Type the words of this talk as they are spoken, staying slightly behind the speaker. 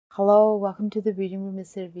Hello, welcome to the reading room.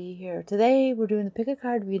 It's V here. Today we're doing the pick a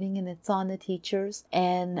card reading and it's on the teachers.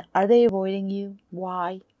 And are they avoiding you?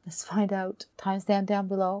 Why? Let's find out. Timestamp down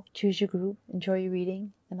below. Choose your group. Enjoy your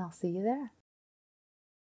reading and I'll see you there.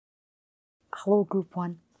 Hello, group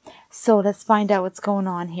 1. So let's find out what's going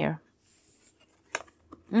on here.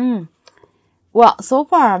 Well, so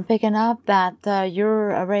far I'm picking up that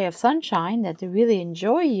you're a ray of sunshine, that they really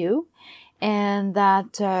enjoy you. And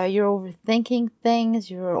that you're overthinking things,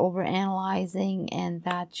 you're overanalyzing, and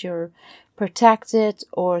that you're protected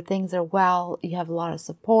or things are well. You have a lot of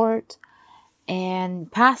support,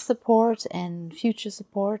 and past support and future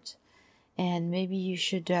support. And maybe you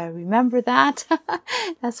should remember that.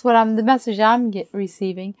 That's what the message I'm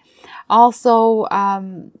receiving. Also,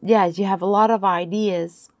 yeah, you have a lot of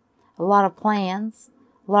ideas, a lot of plans,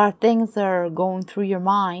 a lot of things that are going through your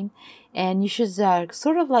mind. And you should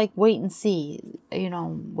sort of like wait and see,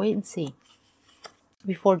 wait and see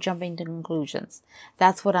before jumping to conclusions.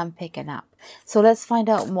 That's what I'm picking up. So let's find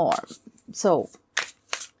out more. So,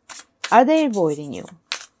 are they avoiding you?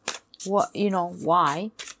 What,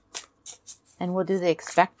 why? And what do they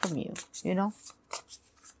expect from you,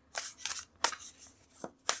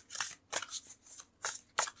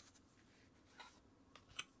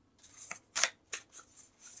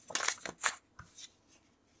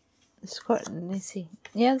 Let me see.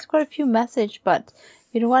 Yeah, there's quite a few messages, but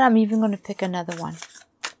you know what? I'm even going to pick another one.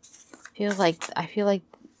 I feel like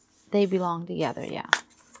they belong together. Yeah.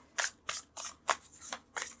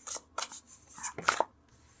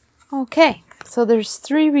 Okay. So there's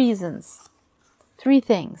 3 reasons, 3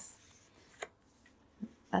 things.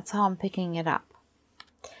 That's how I'm picking it up.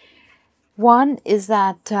 One is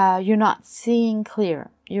that you're not seeing clear.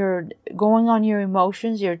 You're going on your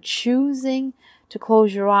emotions. You're choosing to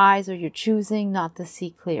close your eyes, or you're choosing not to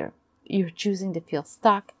see clear. You're choosing to feel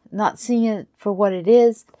stuck, not seeing it for what it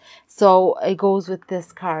is. So it goes with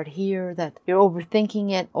this card here that you're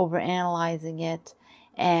overthinking it, overanalyzing it,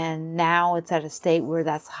 and now it's at a state where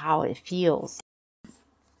that's how it feels.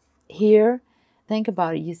 Here, think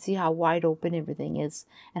about it. You see how wide open everything is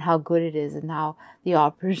and how good it is and how the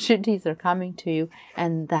opportunities are coming to you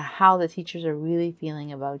and how the teachers are really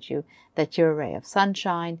feeling about you, that you're a ray of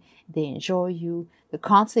sunshine. They enjoy you. They're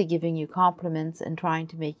constantly giving you compliments and trying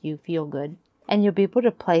to make you feel good. And you'll be able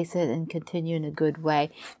to place it and continue in a good way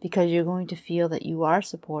because you're going to feel that you are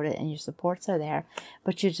supported and your supports are there.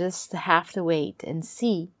 But you just have to wait and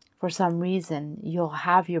see. For some reason, you'll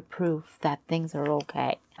have your proof that things are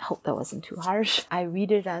okay. I hope that wasn't too harsh. I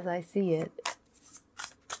read it as I see it.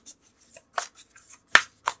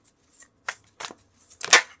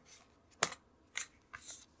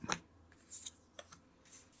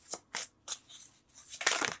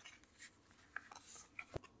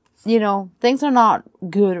 Things are not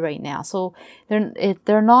good right now. So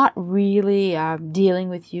they're not really dealing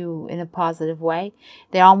with you in a positive way.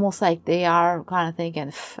 They're almost like they are kind of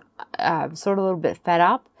thinking, sort of a little bit fed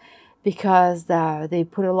up because they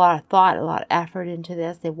put a lot of thought, a lot of effort into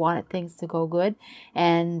this. They wanted things to go good.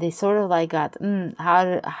 And they sort of like got,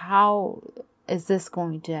 how is this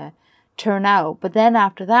going to turn out? But then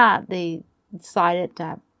after that, they decided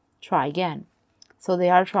to try again. So they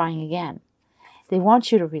are trying again. They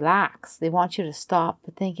want you to relax. They want you to stop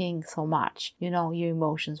thinking so much, your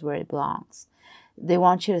emotions where it belongs. They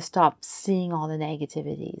want you to stop seeing all the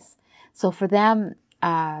negativities. So for them,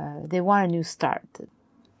 they want a new start.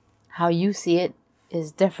 How you see it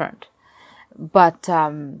is different. But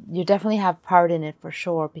you definitely have part in it for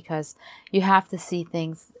sure because you have to see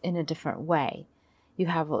things in a different way. You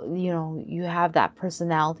have that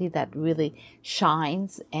personality that really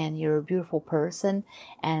shines and you're a beautiful person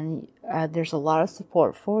and there's a lot of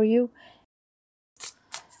support for you.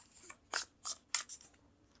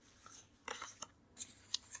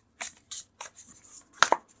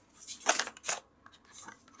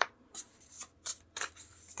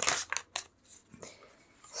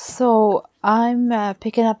 So I'm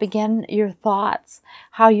picking up again your thoughts,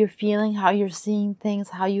 how you're feeling, how you're seeing things,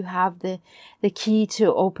 how you have the key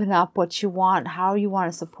to open up what you want, how you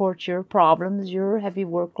want to support your problems, your heavy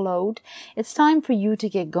workload. It's time for you to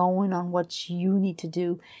get going on what you need to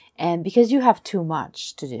do, and because you have too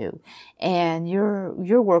much to do and your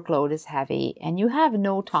workload is heavy and you have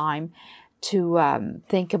no time to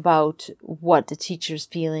think about what the teacher's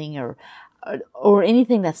feeling or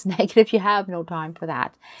anything that's negative. You have no time for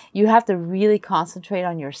that. You have to really concentrate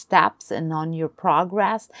on your steps and on your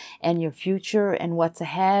progress and your future and what's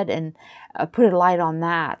ahead and put a light on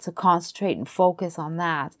that. So concentrate and focus on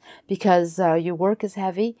that because your work is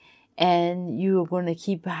heavy and you're going to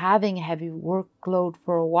keep having a heavy workload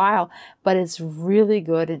for a while, but it's really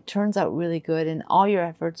good. It turns out really good, and all your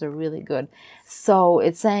efforts are really good. So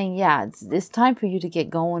it's saying, yeah, it's time for you to get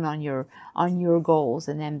going on your goals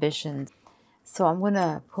and ambitions. So I'm going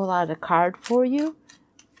to pull out a card for you.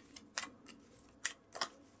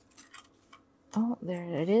 Oh, there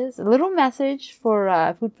it is. A little message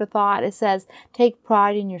for food for thought. It says, take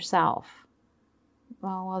pride in yourself.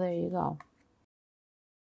 Well, there you go.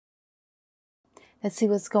 Let's see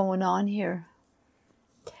what's going on here.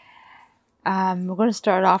 We're going to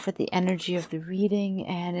start off with the energy of the reading,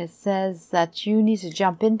 and it says that you need to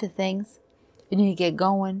jump into things. You need to get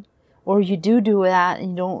going, or you do that,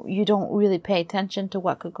 and you don't really pay attention to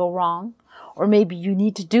what could go wrong, or maybe you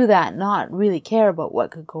need to do that, not really care about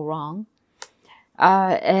what could go wrong.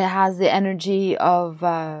 It has the energy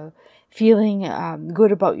of feeling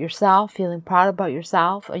good about yourself, feeling proud about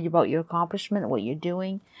yourself, about your accomplishment, what you're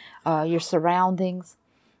doing, your surroundings.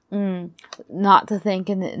 Not to think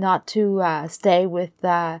and not to stay with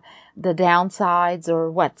the downsides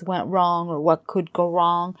or what went wrong or what could go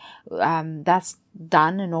wrong. That's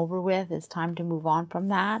done and over with. It's time to move on from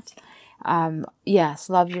that. Yes,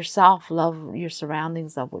 love yourself, love your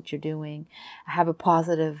surroundings, love what you're doing. Have a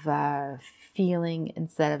positive feeling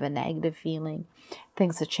instead of a negative feeling.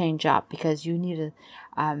 Things to change up because you need to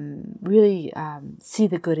really see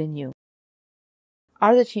the good in you.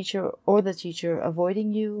 Are the teacher or the teacher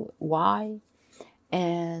avoiding you? Why?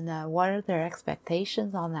 And what are their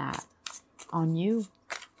expectations on that, on you?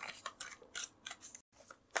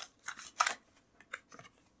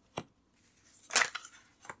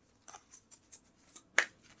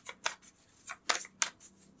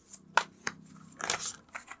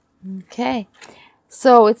 Okay,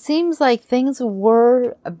 so it seems like things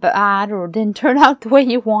were bad or didn't turn out the way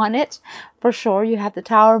you want it. For sure, you had the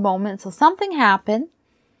tower moment, so something happened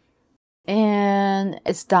and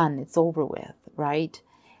it's done, it's over with, right?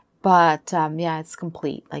 But yeah, it's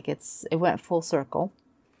complete. Like it went full circle,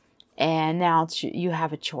 and now you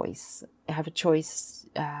have a choice. You have a choice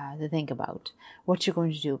to think about what you're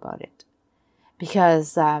going to do about it,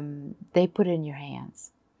 because they put it in your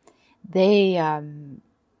hands.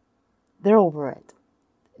 They're over it.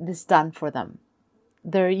 It's done for them.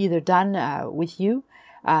 They're either done with you,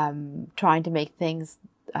 trying to make things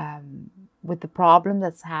with the problem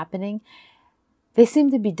that's happening. They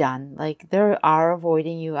seem to be done. Like they are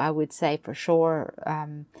avoiding you, I would say for sure.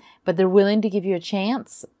 But they're willing to give you a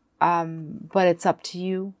chance. But it's up to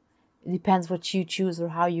you. It depends what you choose or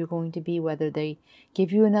how you're going to be, whether they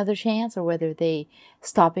give you another chance or whether they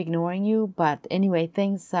stop ignoring you. But anyway,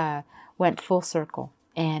 things went full circle.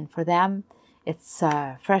 And for them, it's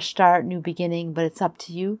a fresh start, new beginning, but it's up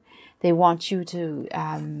to you. They want you to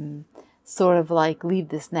sort of like leave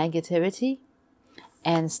this negativity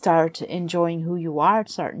and start enjoying who you are,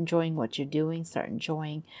 start enjoying what you're doing, start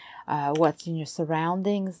enjoying what's in your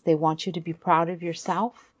surroundings. They want you to be proud of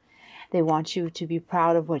yourself. They want you to be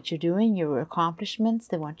proud of what you're doing, your accomplishments.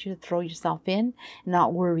 They want you to throw yourself in and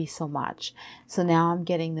not worry so much. So now I'm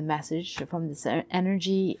getting the message from this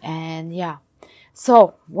energy, and yeah.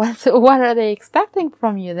 So what are they expecting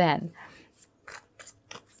from you then?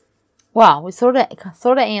 Well, we sort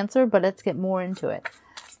of answered, but let's get more into it.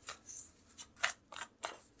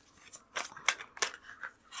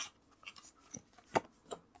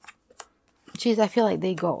 Geez, I feel like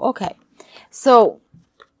they go. Okay, so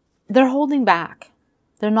they're holding back.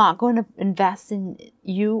 They're not going to invest in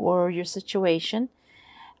you or your situation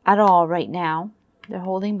at all right now. They're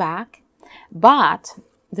holding back. But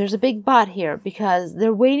there's a big but here, because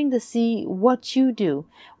they're waiting to see what you do,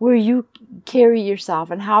 where you carry yourself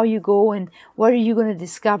and how you go and what are you going to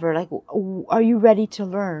discover. Like, are you ready to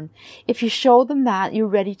learn? If you show them that you're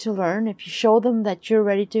ready to learn, if you show them that you're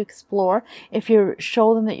ready to explore, if you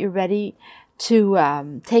show them that you're ready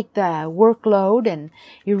to take the workload and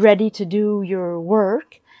you're ready to do your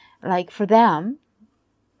work, like for them,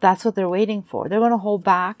 that's what they're waiting for. They're going to hold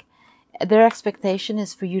back. Their expectation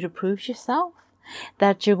is for you to prove yourself,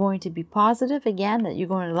 that you're going to be positive again, that you're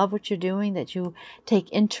going to love what you're doing, that you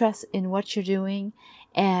take interest in what you're doing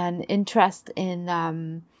and interest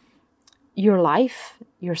in your life,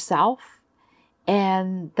 yourself,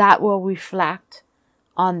 and that will reflect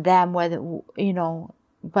on them, whether, you know,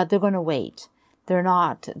 but they're going to wait. They're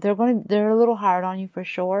a little hard on you for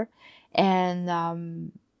sure,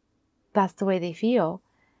 and that's the way they feel.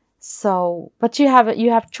 So, but you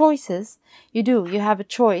have choices. You do. You have a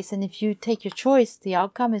choice, and if you take your choice, the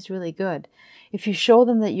outcome is really good. If you show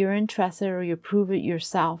them that you're interested, or you prove it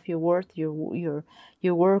yourself, your worth, your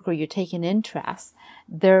work, or you're taking interest,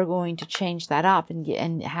 they're going to change that up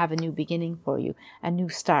and have a new beginning for you, a new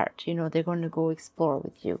start. You know, they're going to go explore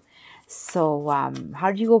with you. So,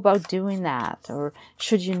 how do you go about doing that? Or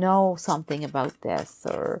should you know something about this?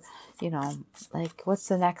 Or, you know, like, what's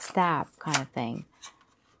the next step, kind of thing.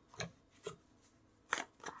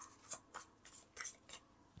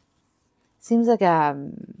 Seems like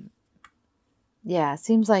yeah,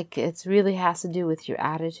 seems like it really has to do with your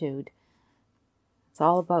attitude. It's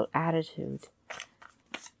all about attitude.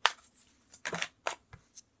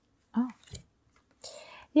 Oh,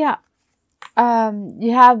 yeah.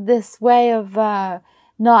 You have this way of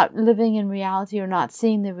not living in reality, or not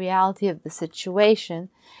seeing the reality of the situation.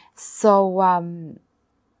 So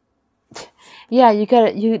yeah,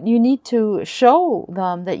 you need to show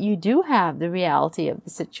them that you do have the reality of the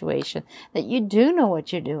situation, that you do know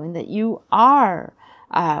what you're doing, that you are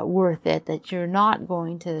worth it, that you're not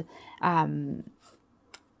going to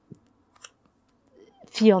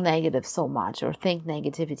feel negative so much, or think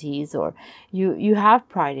negativities, or you have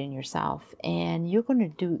pride in yourself, and you're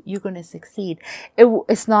going to succeed.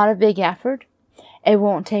 It's not a big effort. It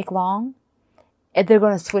won't take long. They're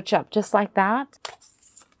going to switch up just like that.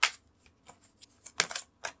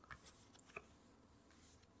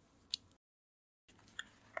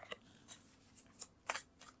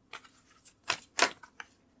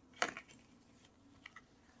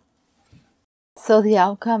 So the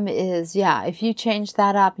outcome is, yeah, if you change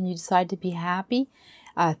that up and you decide to be happy,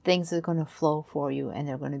 things are going to flow for you, and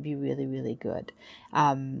they're going to be really, really good.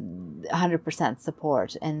 100%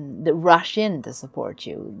 support, and they rush in to support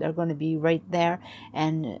you. They're going to be right there,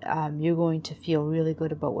 and you're going to feel really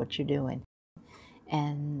good about what you're doing.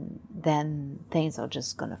 And then things are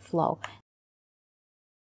just going to flow.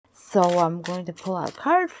 So I'm going to pull out a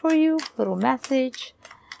card for you, little message,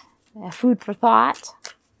 food for thought.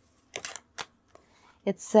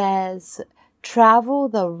 It says, travel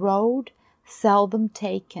the road seldom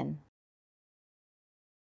taken.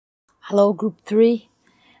 Hello, group 3.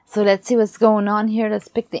 So let's see what's going on here. Let's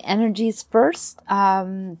pick the energies first.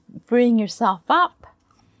 Freeing yourself up.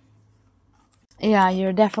 Yeah,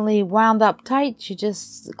 you're definitely wound up tight. You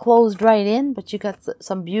just closed right in, but you got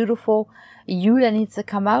some beautiful you that needs to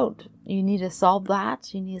come out. You need to solve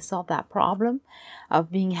that. You need to solve that problem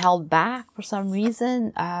of being held back for some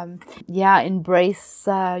reason. Yeah, embrace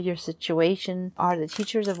your situation. Are the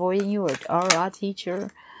teachers avoiding you, or a teacher?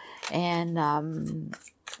 And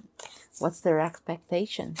what's their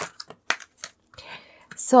expectation?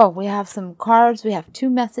 So we have some cards. We have 2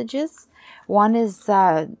 messages. One is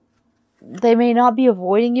they may not be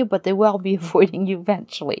avoiding you, but they will be avoiding you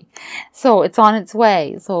eventually. So it's on its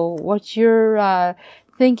way. So what you're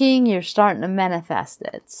thinking, you're starting to manifest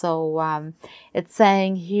it. So it's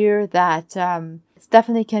saying here that it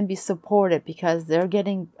definitely can be supported, because they're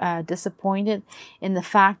getting disappointed in the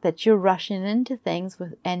fact that you're rushing into things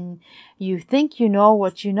and you think you know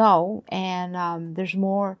what you know, and there's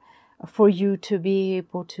more for you to be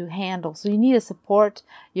able to handle. So you need to support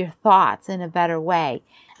your thoughts in a better way.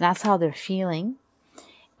 And that's how they're feeling.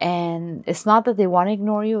 And it's not that they want to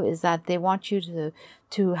ignore you, it's that they want you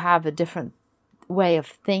to have a different way of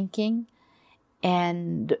thinking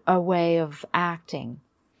and a way of acting.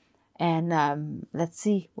 And let's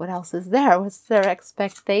see what else is there. What's their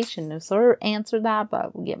expectation? I've sort of answered that,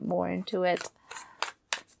 but we'll get more into it.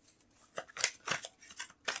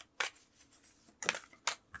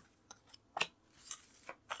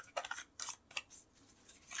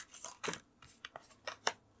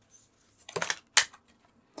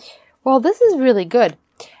 Well, this is really good.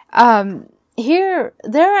 Here,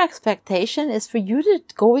 their expectation is for you to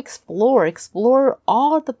go explore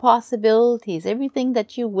all the possibilities, everything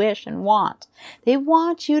that you wish and want. They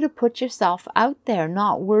want you to put yourself out there,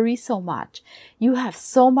 not worry so much. You have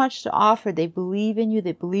so much to offer. They believe in you.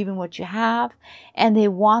 They believe in what you have, and they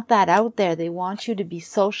want that out there. They want you to be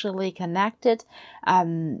socially connected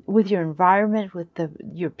with your environment, with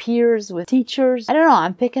your peers, with teachers. I don't know.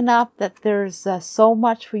 I'm picking up that there's so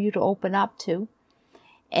much for you to open up to.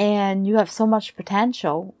 And you have so much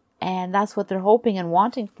potential, and that's what they're hoping and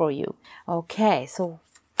wanting for you. Okay, so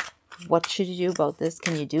what should you do about this?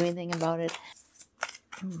 Can you do anything about it?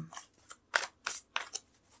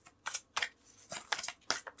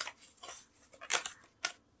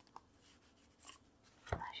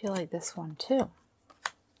 I feel like this one too.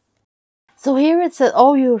 So here it says,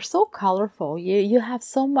 oh, you're so colorful. You have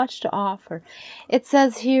so much to offer. It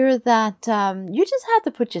says here that you just have to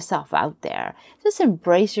put yourself out there. Just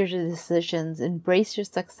embrace your decisions, embrace your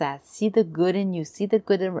success. See the good in you. See the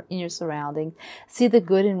good in your surroundings. See the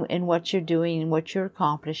good in what you're doing and what you're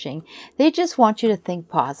accomplishing. They just want you to think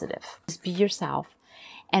positive. Just be yourself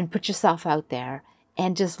and put yourself out there.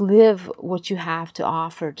 And just live what you have to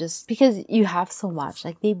offer, just because you have so much.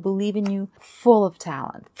 Like, they believe in you, full of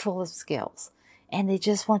talent, full of skills. And they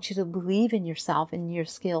just want you to believe in yourself and your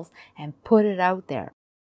skills and put it out there.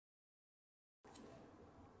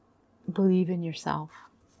 Believe in yourself.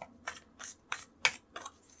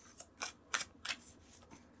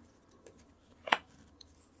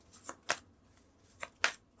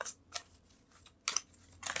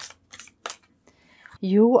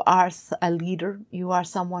 You are a leader. You are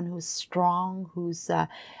someone who's strong,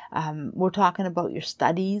 we're talking about your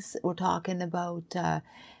studies. We're talking about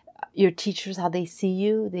your teachers, how they see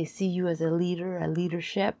you. They see you as a leader, a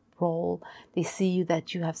leadership role. They see you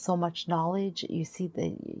that you have so much knowledge. You see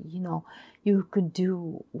that, you can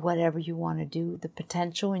do whatever you want to do. The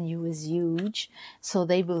potential in you is huge. So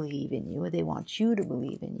they believe in you. They want you to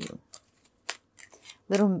believe in you.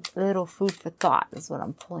 Little food for thought is what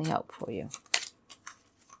I'm pulling out for you.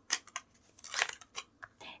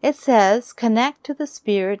 It says, connect to the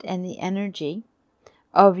spirit and the energy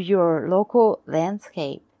of your local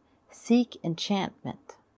landscape. Seek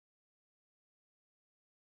enchantment.